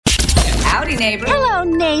Howdy, neighbor. Hello,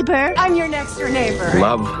 neighbor. I'm your next door neighbor.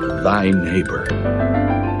 Love thy neighbor.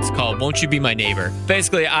 It's called Won't You Be My Neighbor.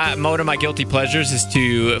 Basically, one of my guilty pleasures is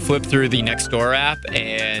to flip through the Nextdoor app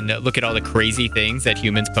and look at all the crazy things that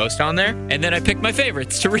humans post on there. And then I pick my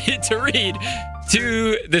favorites to read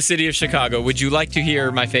to the city of Chicago. Would you like to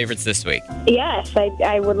hear my favorites this week? Yes,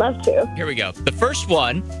 I would love to. Here we go. The first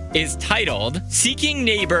one is titled Seeking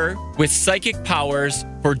Neighbor with Psychic Powers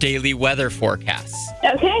for Daily Weather Forecasts.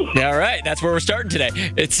 Okay. All right, that's where we're starting today.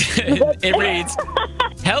 It reads,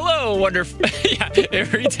 Hello,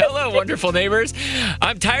 wonderful neighbors.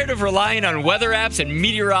 I'm tired of relying on weather apps and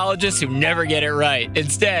meteorologists who never get it right.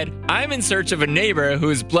 Instead, I'm in search of a neighbor who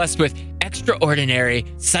is blessed with extraordinary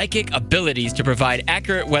psychic abilities to provide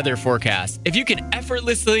accurate weather forecasts. If you can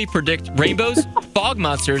effortlessly predict rainbows, fog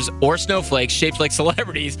monsters, or snowflakes shaped like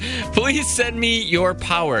celebrities, please send me your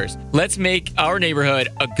powers. Let's make our neighborhood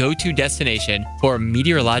a go-to destination for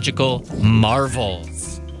meteorological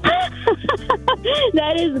marvels.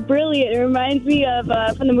 That is brilliant. It reminds me of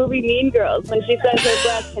from the movie Mean Girls when she says her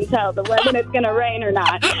breath can tell when it's going to rain or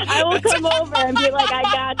not. I will come over and be like, I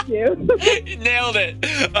got you. Nailed it.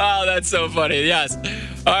 Oh, that's so funny. Yes.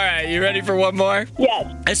 All right. You ready for one more?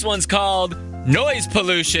 Yes. This one's called Noise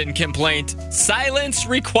Pollution Complaint. Silence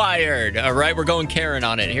Required. All right. We're going Karen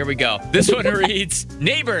on it. Here we go. This one reads,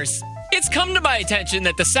 Neighbors, it's come to my attention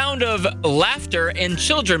that the sound of laughter and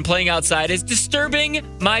children playing outside is disturbing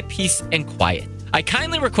my peace and quiet. I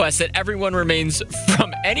kindly request that everyone remains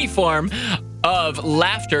from any form of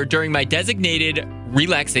laughter during my designated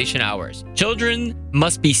relaxation hours. Children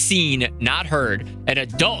must be seen, not heard, and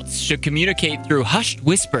adults should communicate through hushed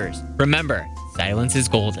whispers. Remember, silence is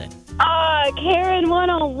golden. Karen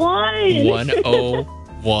 101.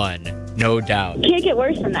 101. No doubt. Can't get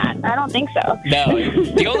worse than that. I don't think so. No.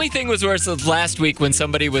 The only thing was worse was last week when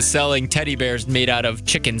somebody was selling teddy bears made out of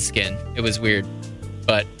chicken skin. It was weird.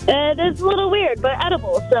 But it's a little weird, but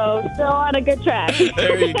edible, so still on a good track.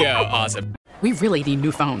 There you go. Awesome. We really need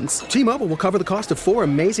new phones. T-Mobile will cover the cost of 4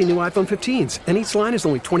 amazing new iPhone 15s, and each line is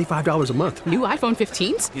only $25 a month. New iPhone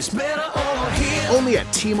 15s? It's better over here. Only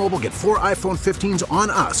at T-Mobile, get 4 iPhone 15s on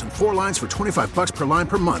us and 4 lines for $25 per line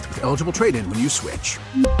per month with eligible trade-in when you switch.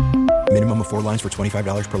 Minimum of 4 lines for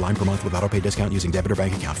 $25 per line per month with autopay discount using debit or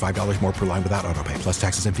bank account. $5 more per line without autopay, plus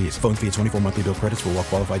taxes and fees. Phone fee at 24 monthly bill credits for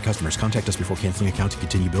well-qualified customers. Contact us before canceling account to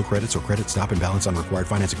continue bill credits or credit stop and balance on required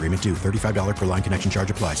finance agreement due. $35 per line connection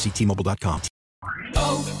charge applies. See T-Mobile.com.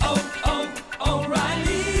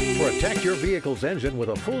 O'Reilly. Protect your vehicle's engine with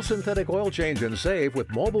a full synthetic oil change and save with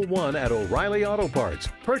Mobile One at O'Reilly Auto Parts.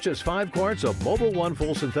 Purchase 5 quarts of Mobile One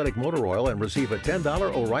full synthetic motor oil and receive a $10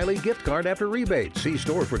 O'Reilly gift card after rebate. See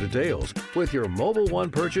store for details. With your Mobile One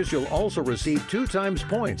purchase, you'll also receive 2 times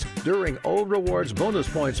points during O Rewards Bonus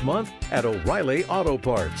Points Month at O'Reilly Auto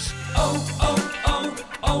Parts.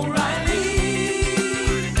 O'Reilly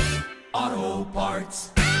Auto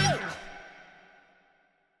Parts.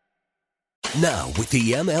 Now, with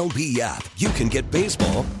the MLB app, you can get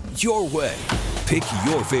baseball your way. Pick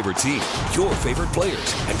your favorite team, your favorite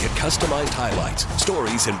players, and get customized highlights,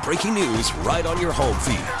 stories, and breaking news right on your home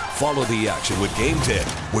feed. Follow the action with Game 10,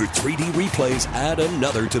 where 3D replays add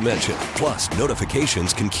another dimension. Plus,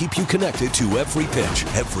 notifications can keep you connected to every pitch,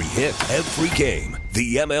 every hit, every game.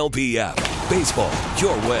 The MLB app. Baseball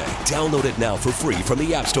your way. Download it now for free from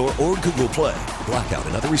the App Store or Google Play. Blackout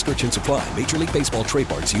and other restrictions apply. Major League Baseball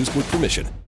trademarks used with permission.